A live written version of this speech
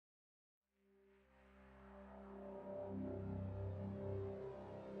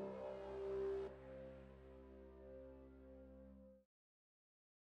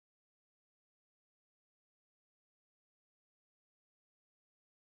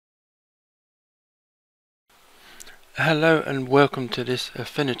Hello and welcome to this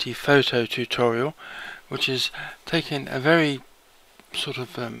Affinity Photo tutorial, which is taking a very sort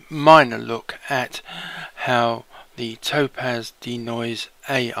of minor look at how the Topaz DeNoise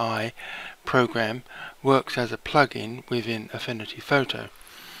AI program works as a plugin within Affinity Photo.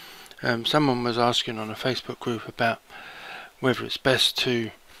 Someone was asking on a Facebook group about whether it's best to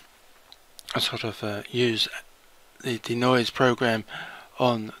sort of use the DeNoise program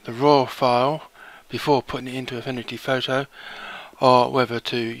on the raw file before putting it into Affinity Photo, or whether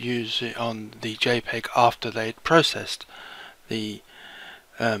to use it on the JPEG after they'd processed the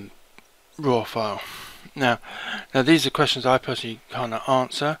raw file. Now these are questions I personally can't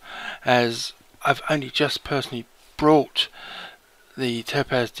answer, as I've only just personally brought the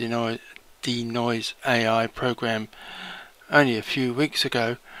Topaz DeNoise AI program only a few weeks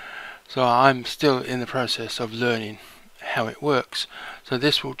ago, so I'm still in the process of learning how it works. So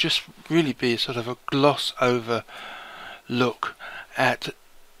this will just really be sort of a gloss over look at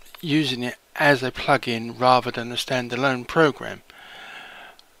using it as a plugin rather than a standalone program.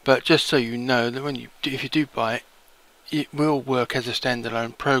 But just so you know that if you do buy it, it will work as a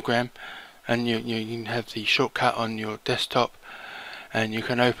standalone program, and you can have the shortcut on your desktop, and you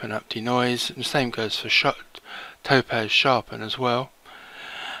can open up DeNoise, and the same goes for Topaz Sharpen as well.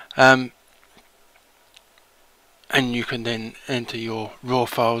 And you can then enter your raw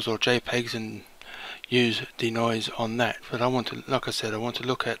files or JPEGs and use DeNoise on that. But like I said, I want to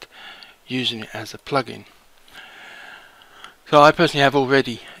look at using it as a plugin. So I personally have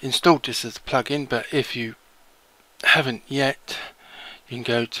already installed this as a plugin, but if you haven't yet, you can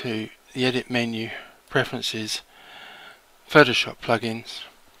go to the edit menu, preferences, Photoshop plugins,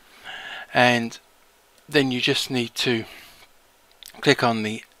 and then you just need to click on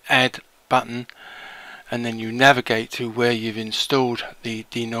the add button, and then you navigate to where you've installed the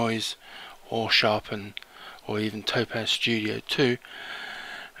DeNoise or Sharpen or even Topaz Studio 2,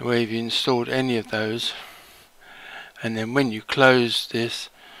 where you've installed any of those, and then when you close this,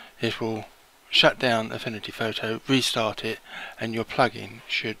 it will shut down Affinity Photo, restart it, and your plugin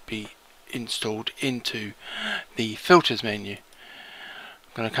should be installed into the filters menu.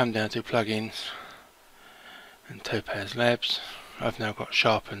 I'm going to come down to plugins and Topaz Labs. I've now got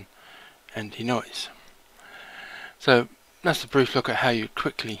Sharpen and DeNoise. So that's a brief look at how you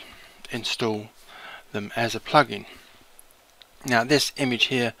quickly install them as a plugin. Now this image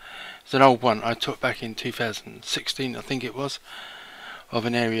here is an old one I took back in 2016, I think it was, of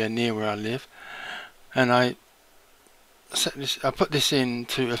an area near where I live, and I put this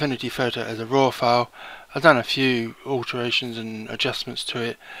into Affinity Photo as a raw file. I've done a few alterations and adjustments to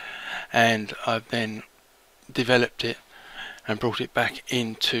it, and I've then developed it and brought it back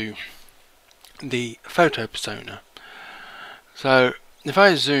into the photo persona. So if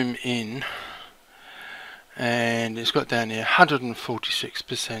I zoom in, and it's got down here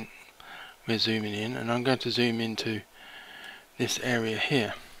 146% we're zooming in, and I'm going to zoom into this area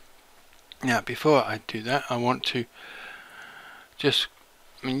here. Now before I do that, I want to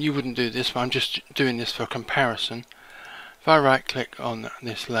you wouldn't do this, but I'm just doing this for comparison. If I right click on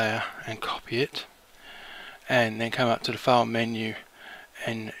this layer and copy it, and then come up to the file menu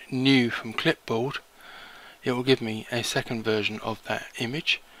and new from clipboard, it will give me a second version of that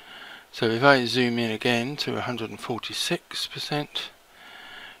image. So if I zoom in again to 146%,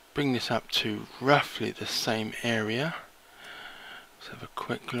 bring this up to roughly the same area. Let's have a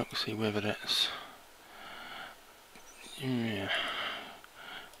quick look, see whether that's maybe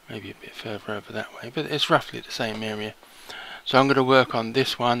a bit further over that way, but it's roughly the same area. So I'm going to work on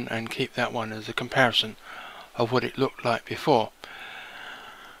this one and keep that one as a comparison of what it looked like before.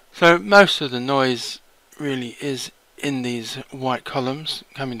 So most of the noise really is in these white columns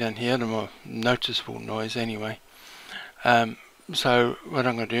coming down here, the more noticeable noise anyway. So what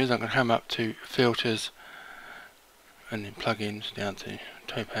I'm going to do is I'm going to come up to filters and then plugins down to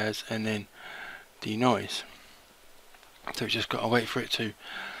Topaz and then DeNoise. So we've just got to wait for it to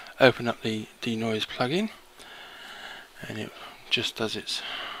open up the DeNoise plugin, and it just does its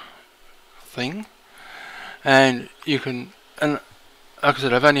thing. And you can, and like I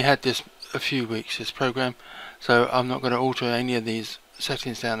said, I've only had this a few weeks, this program, so I'm not going to alter any of these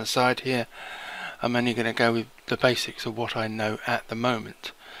settings down the side here. I'm only going to go with the basics of what I know at the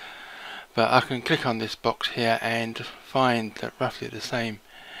moment. But I can click on this box here and find that roughly the same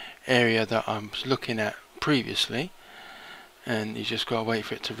area that I was looking at previously, and you just got to wait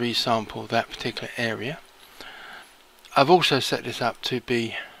for it to resample that particular area. I've also set this up to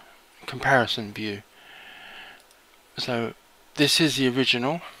be comparison view. So this is the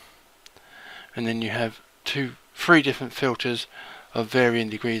original, and then you have three different filters of varying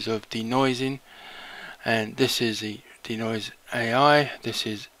degrees of denoising, and this is the DeNoise AI, this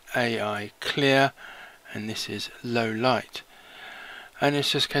is AI Clear, and this is Low Light. And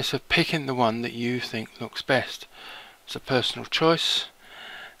it's just a case of picking the one that you think looks best. It's a personal choice,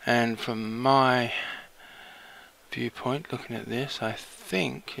 and from my viewpoint looking at this, I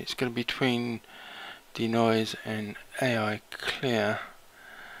think it's going to be between DeNoise and AI Clear.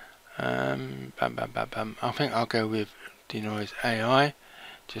 I think I'll go with DeNoise AI.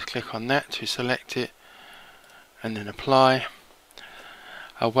 Just click on that to select it and then apply.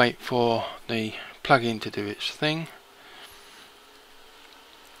 I'll wait for the plugin to do its thing,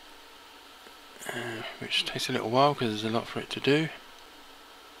 which takes a little while because there's a lot for it to do,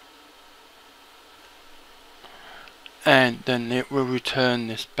 and then it will return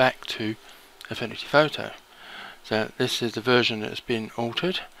this back to Affinity Photo. So this is the version that has been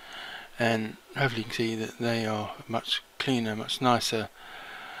altered, and hopefully you can see that they are much cleaner, much nicer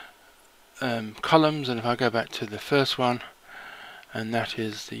columns. And if I go back to the first one, and that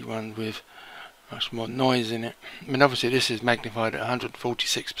is the one with much more noise in it. I mean, obviously this is magnified at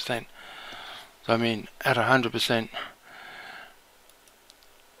 146%. So I mean, at 100%,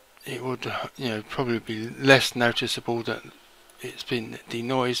 it would, probably be less noticeable that it's been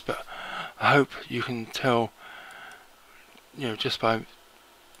denoised. But I hope you can tell, just by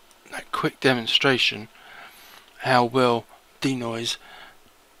that quick demonstration, how well DeNoise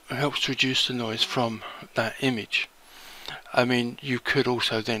helps to reduce the noise from that image. I mean, you could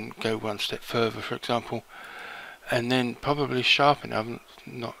also then go one step further, for example, and then probably sharpen. I'm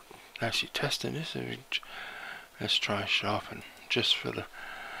not actually testing this. Let's try sharpen just for the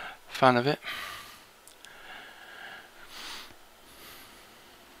fun of it.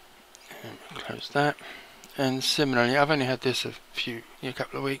 And close that. And similarly, I've only had this a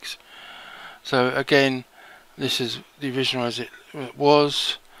couple of weeks. So again, this is the original as it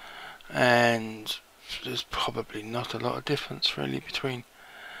was, and there's probably not a lot of difference really between.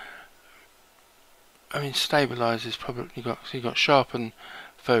 I mean, stabilize is probably you got sharpen,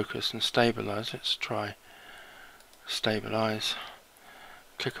 focus, and stabilize. Let's try stabilize.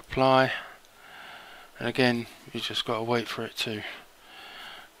 Click apply, and again you just got to wait for it to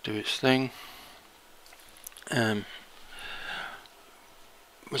do its thing,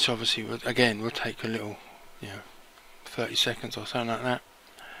 which obviously will take a little, 30 seconds or something like that.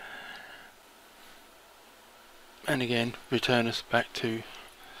 And again, return us back to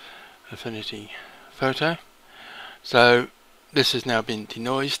Affinity Photo. So this has now been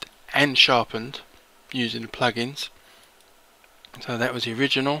denoised and sharpened using the plugins. So that was the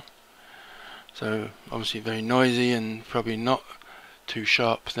original. So obviously very noisy and probably not too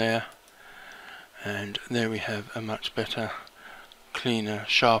sharp there. And there we have a much better, cleaner,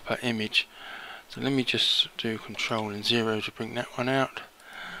 sharper image. So let me just do Control and 0 to bring that one out.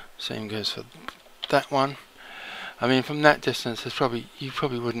 Same goes for that one. I mean, from that distance, you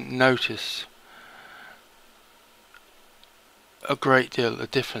probably wouldn't notice a great deal of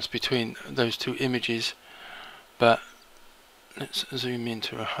difference between those two images, but let's zoom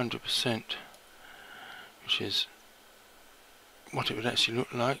into 100%, which is what it would actually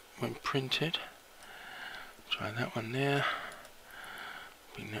look like when printed. Try that one there.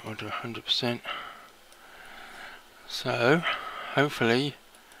 Bring that one to 100%. So hopefully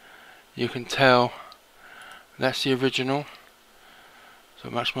you can tell that's the original,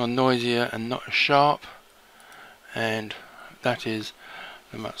 so much more noisier and not as sharp, and that is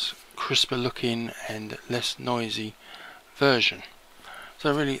the much crisper looking and less noisy version.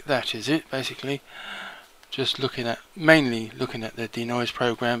 So really that is it, basically. Just mainly looking at the DeNoise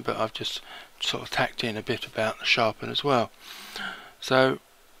program, but I've just sort of tacked in a bit about the sharpen as well. So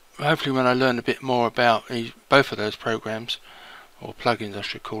hopefully when I learn a bit more about both of those programs, or plugins I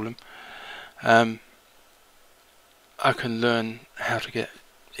should call them, I can learn how to get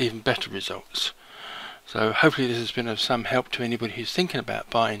even better results. So hopefully this has been of some help to anybody who's thinking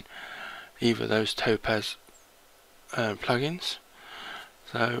about buying either of those Topaz plugins.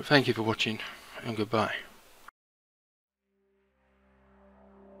 So thank you for watching, and goodbye.